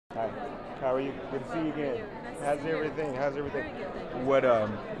How are you? Good to see you again. How's everything? How's everything? Very good, thank you. What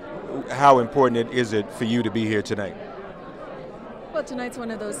how important is it for you to be here tonight? Well, tonight's one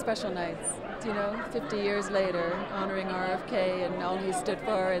of those special nights. 50 years later, honoring RFK and all he stood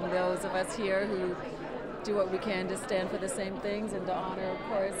for, and those of us here who do what we can to stand for the same things and to honor, of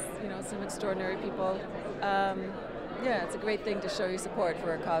course, some extraordinary people. Yeah, it's a great thing to show your support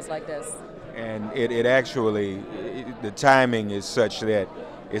for a cause like this. And it actually, the timing is such that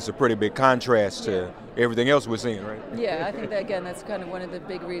it's a pretty big contrast to everything else we're seeing, right? Yeah, I think that, again, that's kind of one of the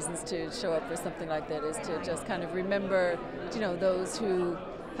big reasons to show up for something like that, is to just kind of remember, those who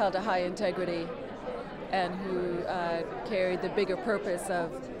held a high integrity and who carried the bigger purpose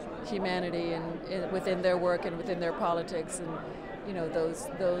of humanity and within their work and within their politics, and those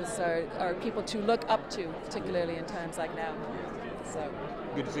are people to look up to, particularly in times like now. So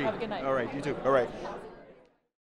good to see you. Have a good night. All right, you too. All right.